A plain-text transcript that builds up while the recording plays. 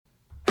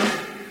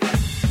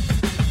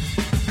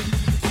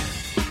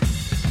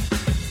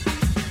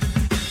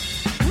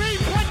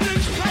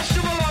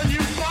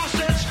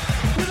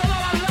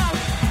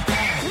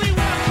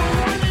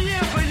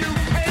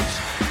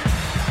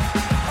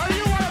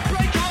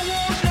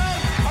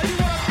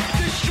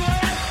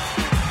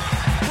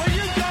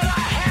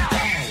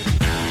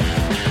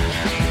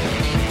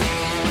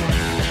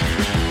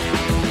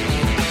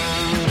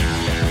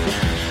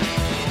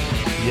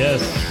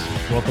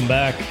Welcome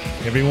back,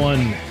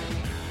 everyone,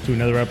 to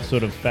another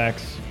episode of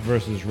Facts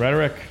versus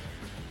Rhetoric.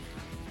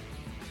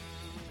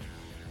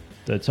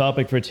 The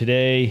topic for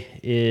today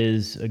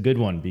is a good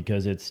one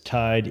because it's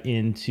tied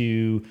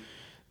into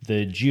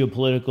the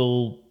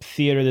geopolitical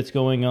theater that's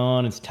going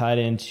on. It's tied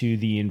into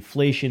the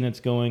inflation that's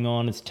going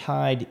on. It's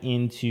tied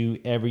into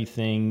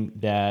everything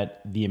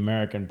that the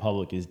American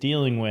public is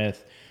dealing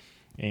with.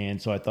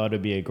 And so I thought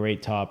it'd be a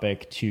great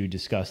topic to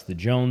discuss the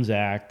Jones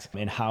Act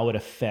and how it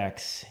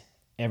affects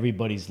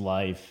everybody's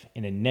life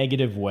in a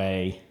negative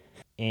way.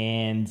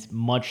 And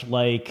much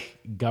like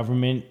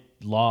government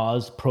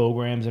laws,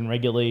 programs, and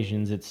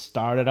regulations, it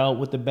started out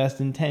with the best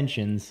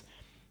intentions,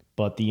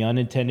 but the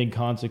unintended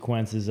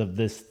consequences of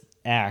this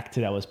act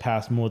that was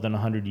passed more than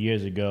 100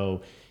 years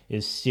ago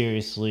is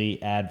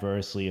seriously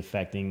adversely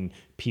affecting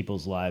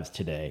people's lives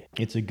today.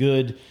 It's a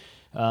good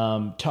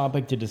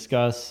topic to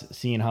discuss,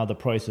 seeing how the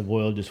price of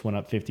oil just went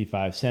up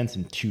 55 cents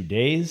in 2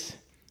 days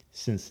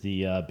since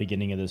the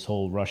beginning of this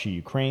whole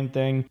Russia-Ukraine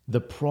thing.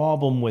 The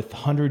problem with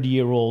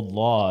 100-year-old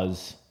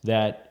laws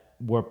that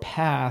were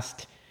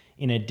passed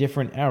in a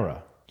different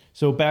era.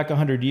 So back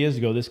 100 years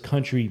ago, this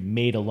country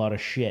made a lot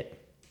of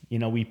shit. You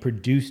know, we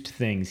produced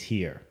things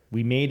here.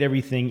 We made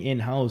everything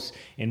in-house,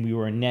 and we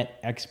were a net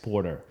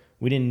exporter.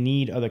 We didn't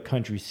need other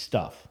countries'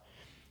 stuff.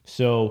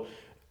 So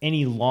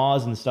any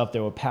laws and stuff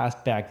that were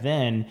passed back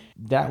then,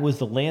 that was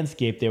the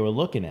landscape they were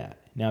looking at.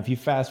 Now, if you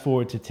fast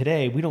forward to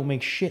today, we don't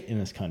make shit in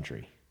this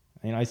country.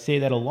 And I say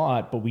that a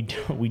lot, but we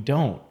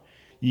don't.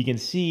 You can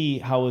see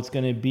how it's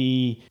going to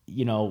be,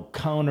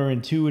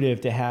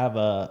 counterintuitive to have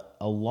a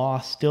law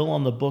still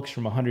on the books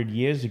from 100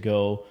 years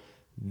ago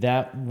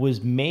that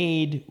was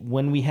made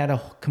when we had a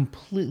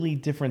completely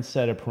different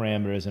set of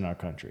parameters in our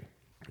country.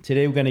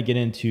 Today, we're going to get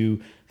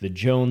into the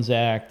Jones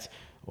Act,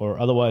 or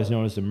otherwise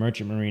known as the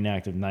Merchant Marine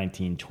Act of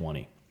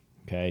 1920.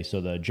 Okay,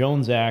 so the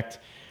Jones Act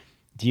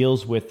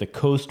deals with the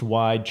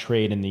coast-wide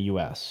trade in the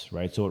U.S.,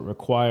 right? So it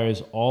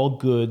requires all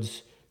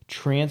goods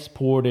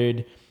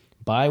transported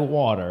by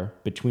water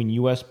between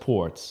U.S.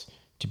 ports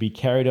to be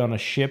carried on a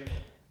ship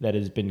that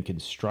has been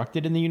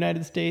constructed in the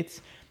United States,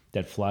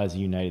 that flies a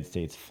United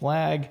States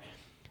flag,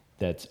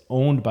 that's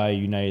owned by a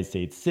United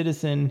States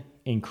citizen,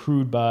 and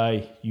crewed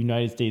by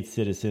United States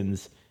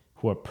citizens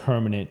who are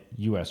permanent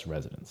U.S.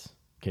 residents.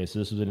 Okay, so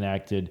this was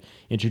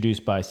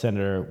introduced by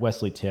Senator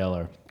Wesley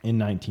Taylor in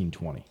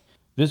 1920.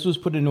 This was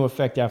put into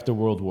effect after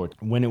World War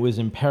II, when it was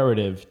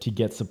imperative to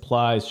get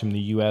supplies from the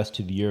U.S.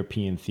 to the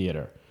European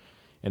theater.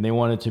 And they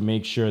wanted to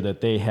make sure that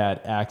they had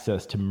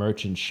access to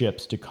merchant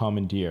ships to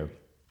commandeer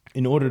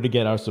in order to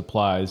get our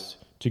supplies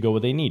to go where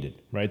they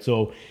needed, right?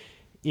 So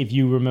if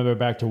you remember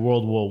back to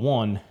World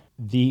War I,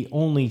 the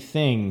only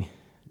thing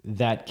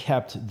that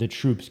kept the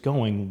troops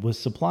going was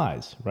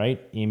supplies, right?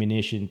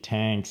 Ammunition,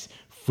 tanks,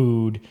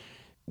 food.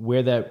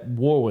 Where that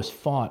war was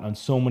fought on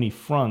so many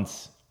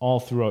fronts all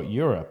throughout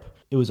Europe,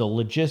 it was a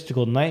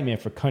logistical nightmare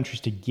for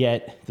countries to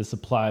get the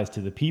supplies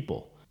to the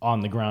people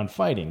on the ground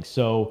fighting.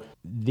 So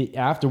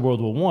after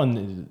World War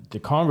I, the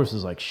Congress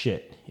is like,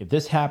 shit, if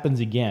this happens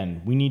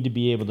again, we need to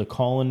be able to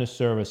call into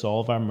service all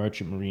of our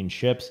merchant marine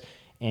ships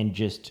and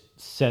just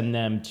send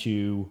them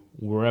to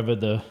wherever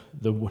the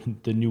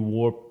new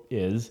war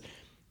is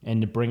and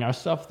to bring our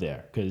stuff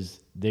there, because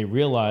they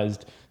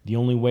realized the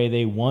only way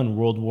they won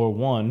World War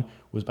I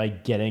was by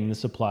getting the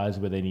supplies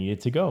where they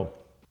needed to go.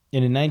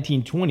 And in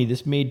 1920,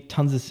 this made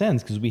tons of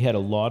sense because we had a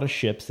lot of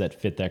ships that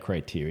fit that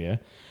criteria.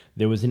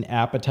 There was an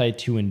appetite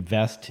to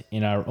invest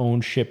in our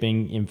own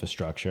shipping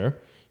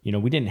infrastructure. You know,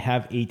 we didn't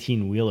have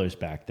 18-wheelers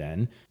back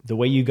then. The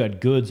way you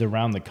got goods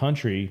around the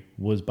country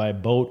was by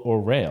boat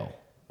or rail,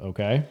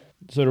 okay?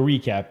 So to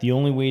recap, the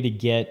only way to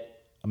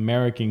get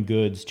American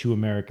goods to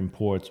American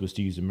ports was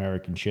to use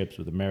American ships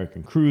with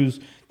American crews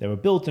that were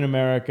built in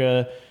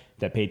America,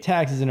 that paid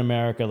taxes in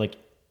America. Like,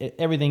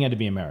 everything had to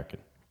be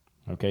American.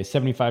 Okay,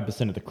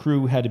 75% of the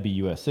crew had to be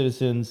U.S.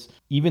 citizens.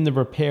 Even the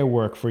repair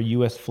work for a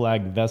U.S.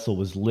 flagged vessel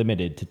was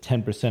limited to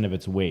 10% of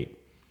its weight.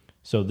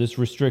 So this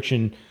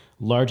restriction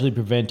largely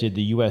prevented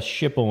the U.S.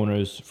 ship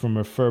owners from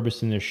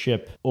refurbishing their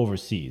ship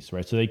overseas,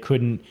 right? So they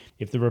couldn't,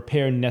 if the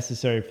repair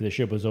necessary for the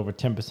ship was over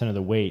 10% of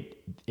the weight,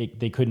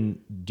 they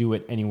couldn't do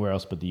it anywhere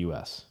else but the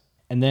U.S.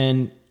 And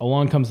then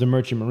along comes the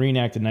Merchant Marine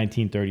Act of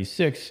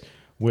 1936,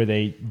 where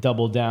they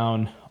doubled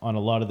down on a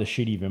lot of the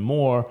shit even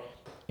more,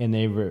 and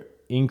they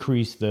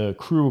increased the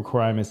crew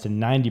requirements to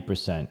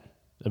 90%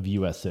 of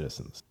U.S.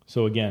 citizens.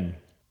 So again,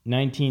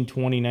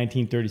 1920,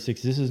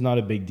 1936, this is not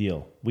a big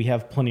deal. We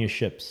have plenty of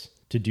ships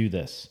to do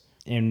this,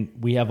 and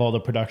we have all the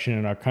production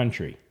in our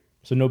country.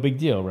 So no big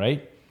deal,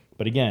 right?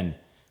 But again,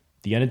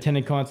 the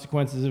unintended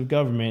consequences of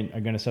government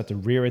are going to start to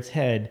rear its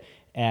head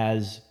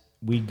as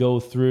we go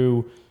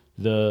through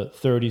the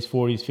 30s,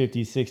 40s,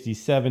 50s, 60s,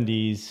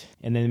 70s,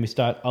 and then we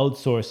start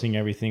outsourcing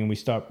everything, and we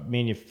start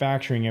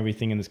manufacturing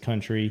everything in this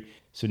country.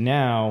 So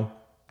now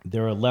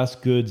there are less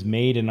goods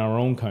made in our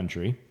own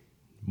country,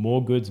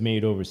 more goods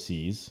made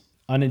overseas.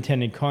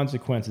 Unintended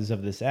consequences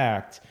of this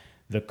act,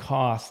 the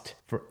cost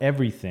for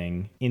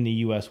everything in the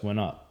U.S. went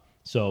up.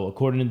 So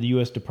according to the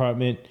U.S.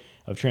 Department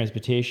of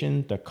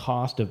transportation, the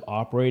cost of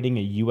operating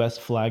a U.S.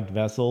 flagged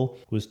vessel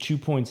was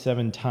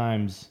 2.7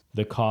 times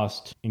the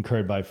cost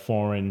incurred by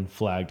foreign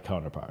flagged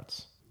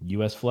counterparts.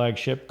 U.S. flagged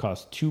ship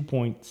costs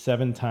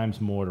 2.7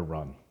 times more to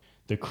run.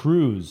 The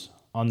crews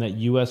on that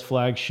U.S.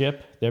 flagged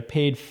ship, they're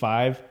paid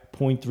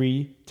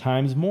 5.3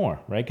 times more,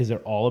 right? Because they're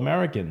all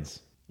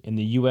Americans. And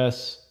the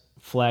U.S.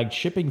 flagged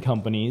shipping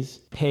companies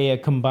pay a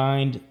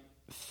combined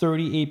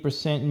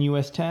 38% in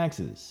U.S.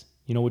 taxes,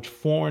 which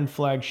foreign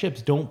flagged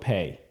ships don't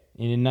pay.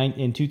 And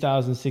in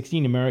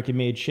 2016,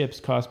 American-made ships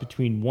cost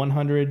between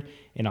 $100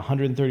 and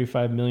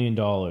 $135 million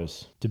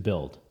to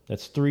build.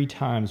 That's 3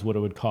 times what it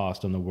would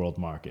cost on the world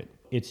market.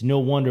 It's no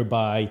wonder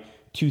by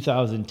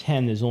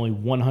 2010, there's only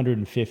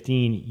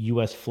 115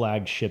 U.S.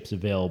 flagged ships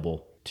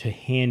available to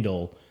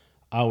handle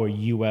our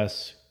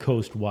U.S.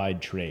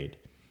 coast-wide trade.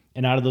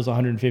 And out of those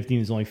 115,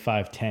 there's only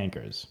 5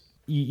 tankers.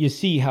 You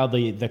see how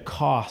the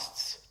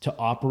costs to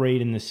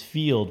operate in this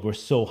field were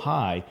so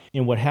high.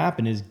 And what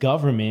happened is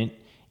government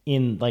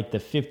in like the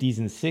 50s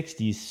and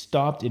 60s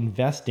stopped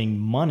investing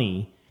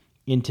money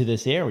into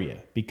this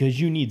area because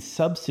you need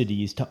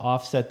subsidies to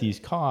offset these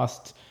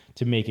costs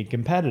to make it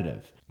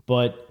competitive.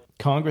 But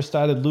Congress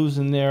started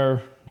losing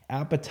their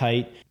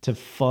appetite to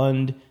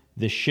fund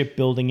the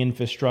shipbuilding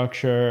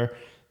infrastructure,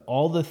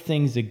 all the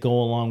things that go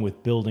along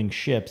with building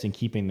ships and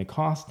keeping the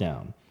cost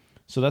down.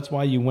 So that's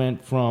why you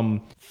went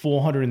from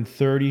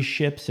 430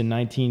 ships in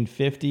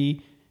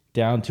 1950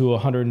 down to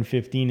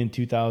 115 in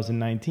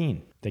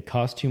 2019. They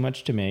cost too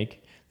much to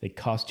make. They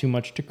cost too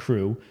much to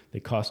crew. They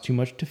cost too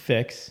much to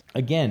fix.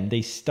 Again,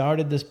 they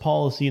started this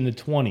policy in the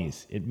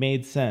 20s. It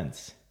made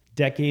sense.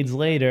 Decades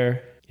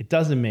later, it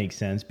doesn't make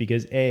sense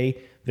because A,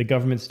 the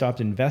government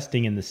stopped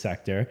investing in the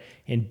sector,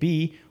 and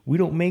B, we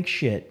don't make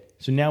shit.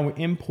 So now we're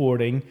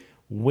importing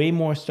way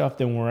more stuff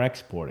than we're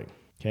exporting.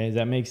 Okay, does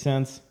that make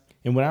sense?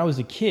 And when I was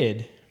a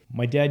kid,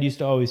 my dad used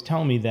to always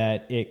tell me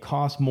that it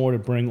costs more to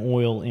bring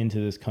oil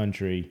into this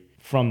country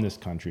from this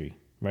country,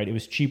 right? It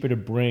was cheaper to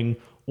bring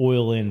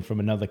oil in from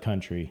another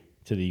country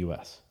to the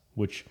U.S.,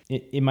 which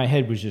in my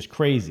head was just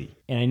crazy.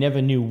 And I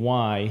never knew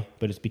why,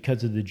 but it's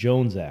because of the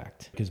Jones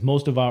Act, because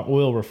most of our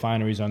oil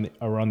refineries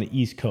are on the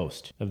East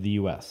Coast of the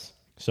U.S.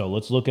 So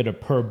let's look at a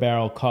per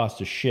barrel cost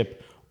to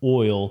ship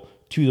oil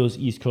to those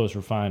East Coast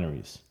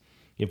refineries.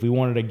 If we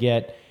wanted to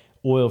get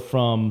oil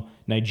from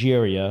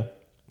Nigeria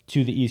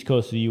to the East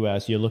Coast of the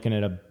U.S., you're looking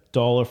at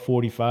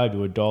 $1.45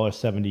 to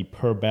 $1.70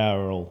 per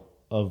barrel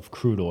of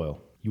crude oil.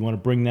 You want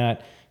to bring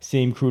that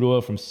same crude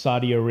oil from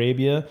Saudi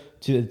Arabia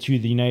to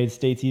the United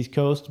States East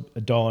Coast,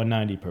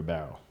 $1.90 per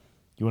barrel.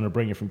 You want to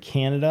bring it from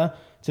Canada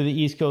to the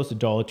East Coast,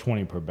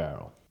 $1.20 per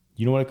barrel.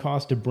 You know what it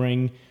costs to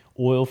bring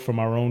oil from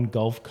our own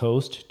Gulf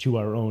Coast to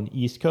our own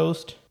East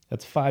Coast?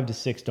 That's $5 to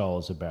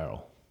 $6 a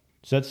barrel.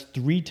 So that's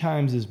 3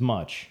 times as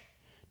much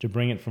to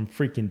bring it from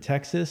freaking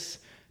Texas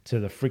to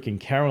the freaking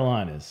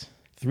Carolinas.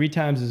 3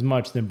 times as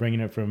much than bringing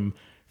it from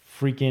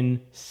freaking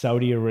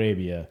Saudi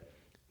Arabia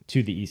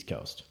to the East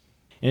Coast.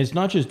 And it's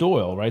not just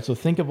oil, right? So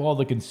think of all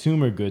the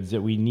consumer goods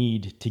that we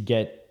need to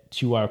get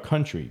to our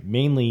country,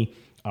 mainly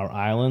our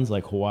islands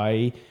like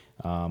Hawaii,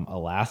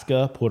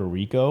 Alaska, Puerto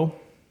Rico.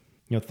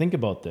 Think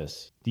about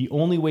this. The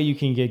only way you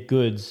can get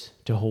goods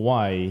to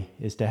Hawaii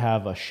is to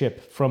have a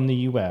ship from the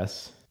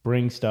U.S.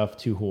 bring stuff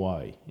to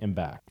Hawaii and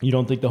back. You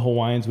don't think the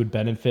Hawaiians would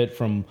benefit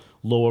from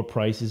lower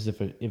prices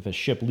if a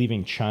ship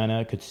leaving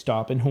China could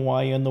stop in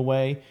Hawaii on the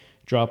way,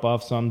 drop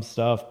off some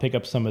stuff, pick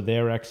up some of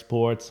their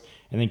exports,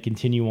 and then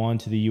continue on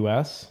to the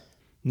U.S.?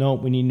 No,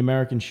 we need an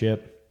American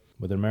ship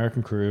with an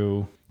American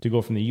crew to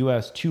go from the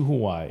U.S. to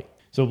Hawaii.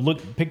 So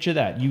picture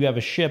that. You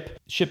have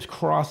ships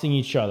crossing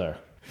each other,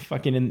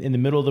 fucking in the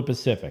middle of the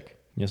Pacific.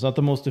 It's not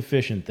the most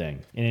efficient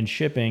thing. And in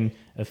shipping,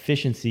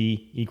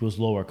 efficiency equals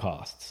lower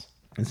costs.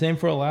 And same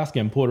for Alaska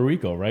and Puerto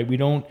Rico, right? We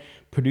don't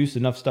produce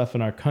enough stuff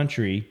in our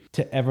country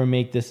to ever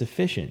make this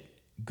efficient.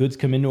 Goods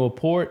come into a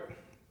port,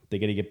 they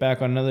got to get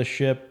back on another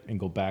ship and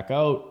go back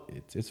out.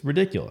 It's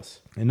ridiculous.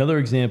 Another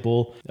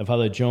example of how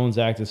the Jones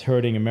Act is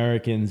hurting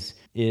Americans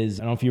is,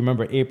 I don't know if you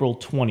remember, April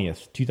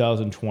 20th,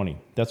 2020.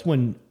 That's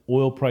when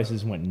oil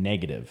prices went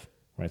negative,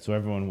 right? So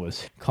everyone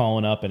was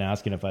calling up and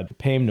asking if I'd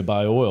pay them to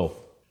buy oil.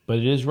 But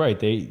it is right.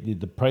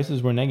 The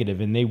prices were negative,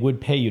 and they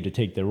would pay you to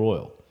take their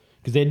oil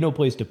because they had no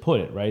place to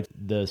put it, right?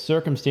 The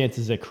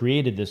circumstances that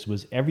created this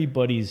was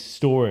everybody's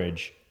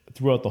storage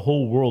throughout the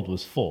whole world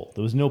was full.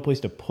 There was no place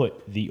to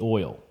put the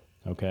oil.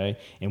 Okay.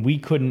 And we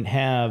couldn't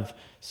have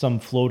some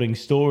floating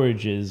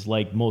storages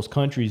like most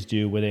countries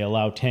do where they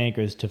allow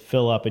tankers to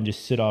fill up and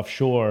just sit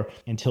offshore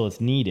until it's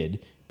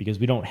needed because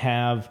we don't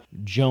have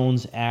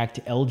Jones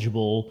Act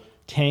eligible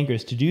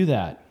tankers to do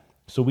that.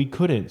 So we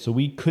couldn't. So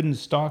we couldn't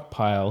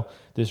stockpile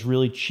this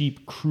really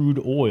cheap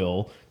crude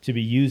oil to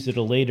be used at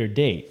a later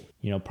date.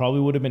 Probably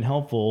would have been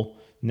helpful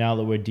now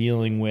that we're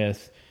dealing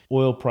with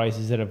oil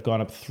prices that have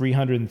gone up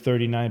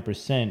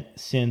 339%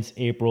 since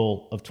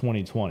April of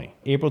 2020.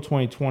 April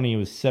 2020, it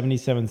was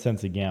 77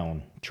 cents a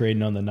gallon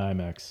trading on the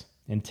NYMEX.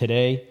 And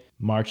today,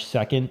 March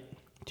 2nd,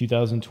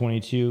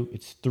 2022,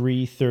 it's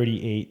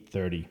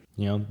 $338.30.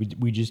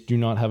 We just do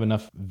not have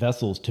enough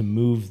vessels to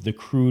move the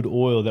crude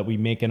oil that we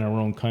make in our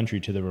own country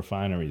to the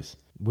refineries,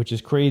 which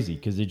is crazy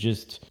because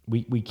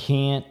we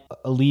can't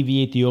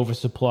alleviate the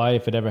oversupply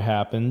if it ever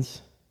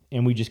happens.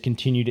 And we just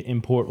continue to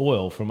import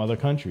oil from other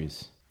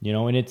countries,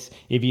 and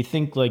if you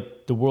think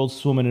like the world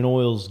swimming in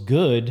oil is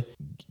good,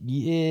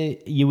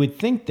 you would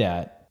think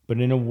that,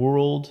 but in a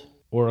world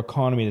or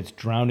economy that's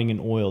drowning in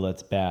oil,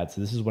 that's bad.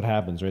 So this is what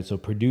happens, right? So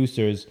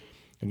producers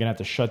are going to have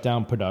to shut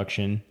down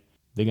production.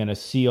 They're going to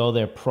see all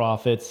their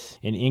profits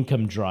and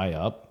income dry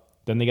up.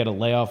 Then they got to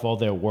lay off all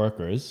their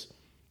workers.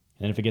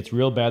 And if it gets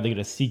real bad, they got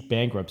to seek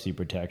bankruptcy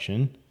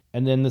protection.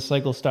 And then the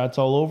cycle starts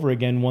all over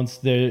again once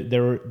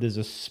there's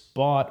a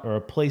spot or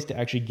a place to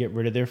actually get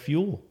rid of their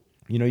fuel.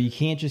 You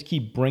can't just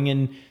keep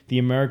bringing the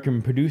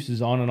American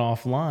producers on and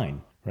offline,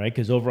 right?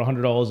 Because over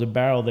 $100 a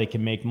barrel, they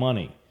can make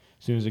money.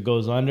 As soon as it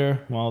goes under,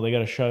 well, they got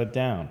to shut it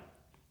down.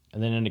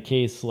 And then in a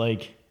case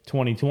like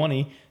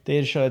 2020, they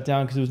had to shut it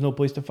down because there was no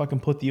place to fucking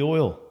put the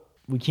oil.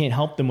 We can't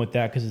help them with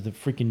that because of the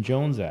freaking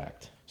Jones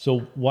Act. So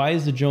why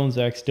is the Jones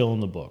Act still in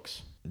the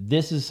books?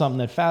 This is something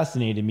that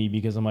fascinated me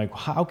because I'm like,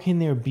 how can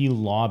there be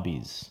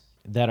lobbies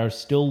that are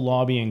still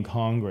lobbying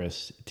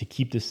Congress to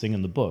keep this thing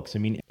in the books? I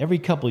mean, every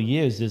couple of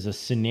years there's a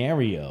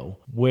scenario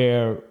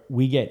where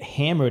we get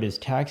hammered as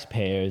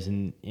taxpayers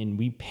and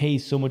we pay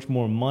so much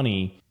more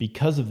money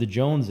because of the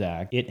Jones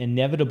Act. It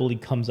inevitably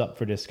comes up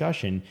for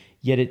discussion,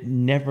 yet it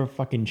never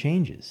fucking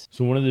changes.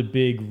 So one of the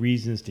big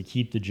reasons to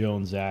keep the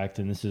Jones Act,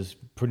 and this is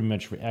pretty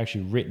much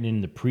actually written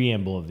in the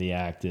preamble of the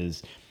act,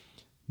 is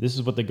this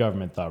is what the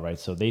government thought, right?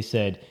 So they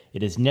said,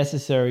 it is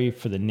necessary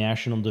for the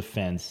national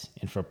defense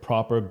and for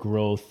proper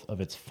growth of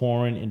its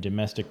foreign and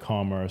domestic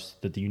commerce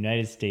that the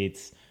United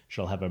States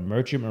shall have a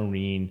merchant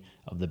marine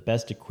of the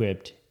best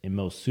equipped and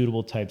most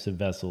suitable types of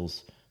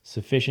vessels,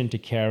 sufficient to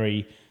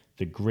carry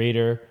the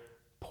greater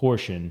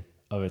portion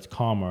of its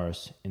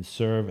commerce and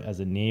serve as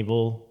a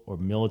naval or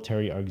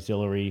military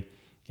auxiliary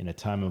in a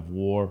time of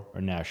war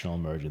or national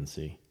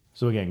emergency.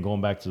 So again,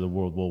 going back to the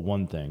World War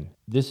I thing,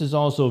 this is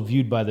also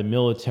viewed by the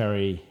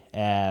military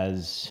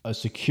as a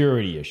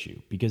security issue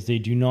because they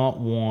do not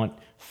want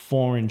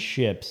foreign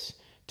ships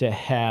to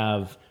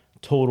have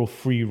total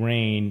free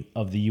reign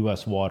of the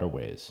U.S.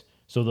 waterways.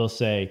 So they'll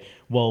say,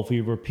 well, if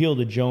we repeal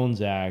the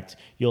Jones Act,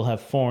 you'll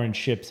have foreign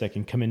ships that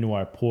can come into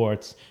our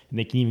ports and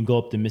they can even go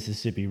up the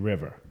Mississippi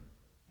River.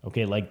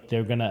 Okay, like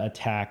they're going to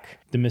attack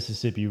the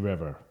Mississippi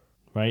River,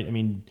 right? I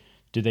mean,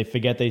 did they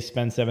forget they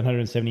spend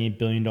 $778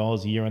 billion a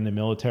year on the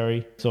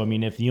military? So, I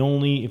mean, if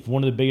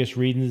one of the biggest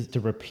reasons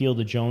to repeal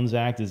the Jones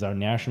Act is our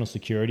national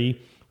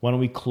security, why don't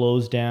we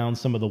close down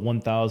some of the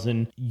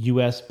 1,000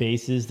 U.S.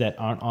 bases that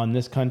aren't on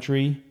this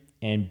country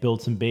and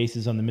build some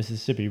bases on the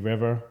Mississippi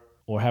River,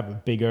 or have a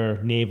bigger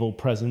naval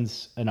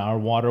presence in our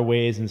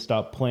waterways and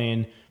stop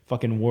playing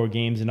fucking war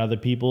games in other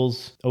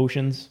people's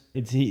oceans?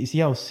 You see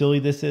how silly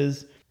this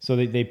is? So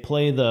they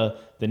play the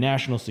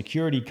national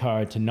security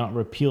card to not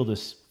repeal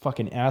this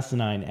fucking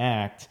asinine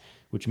act,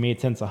 which made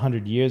sense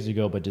 100 years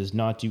ago, but does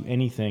not do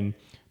anything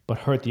but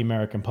hurt the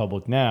American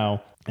public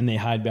now, and they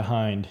hide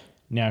behind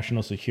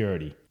national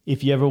security.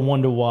 If you ever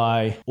wonder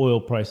why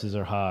oil prices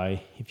are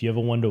high, if you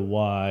ever wonder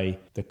why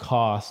the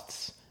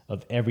costs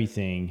of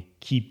everything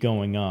keep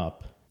going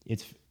up,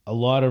 it's a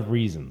lot of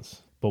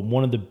reasons. But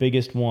one of the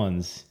biggest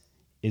ones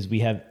is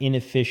we have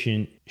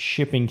inefficient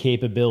shipping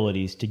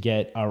capabilities to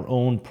get our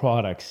own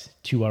products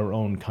to our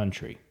own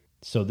country.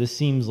 So this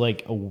seems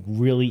like a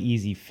really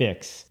easy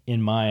fix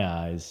in my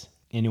eyes,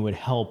 and it would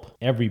help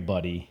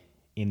everybody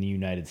in the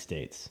United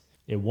States.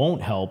 It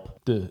won't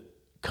help the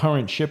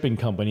current shipping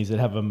companies that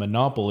have a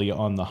monopoly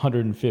on the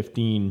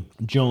 115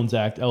 Jones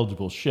Act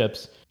eligible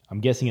ships. I'm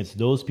guessing it's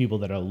those people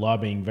that are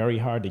lobbying very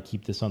hard to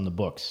keep this on the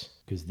books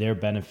because they're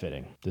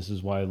benefiting. This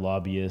is why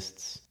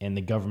lobbyists and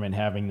the government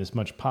having this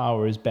much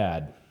power is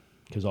bad,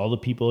 because all the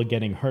people are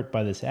getting hurt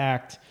by this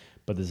act,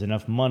 but there's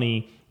enough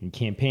money and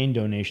campaign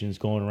donations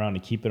going around to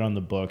keep it on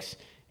the books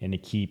and to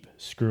keep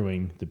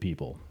screwing the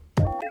people.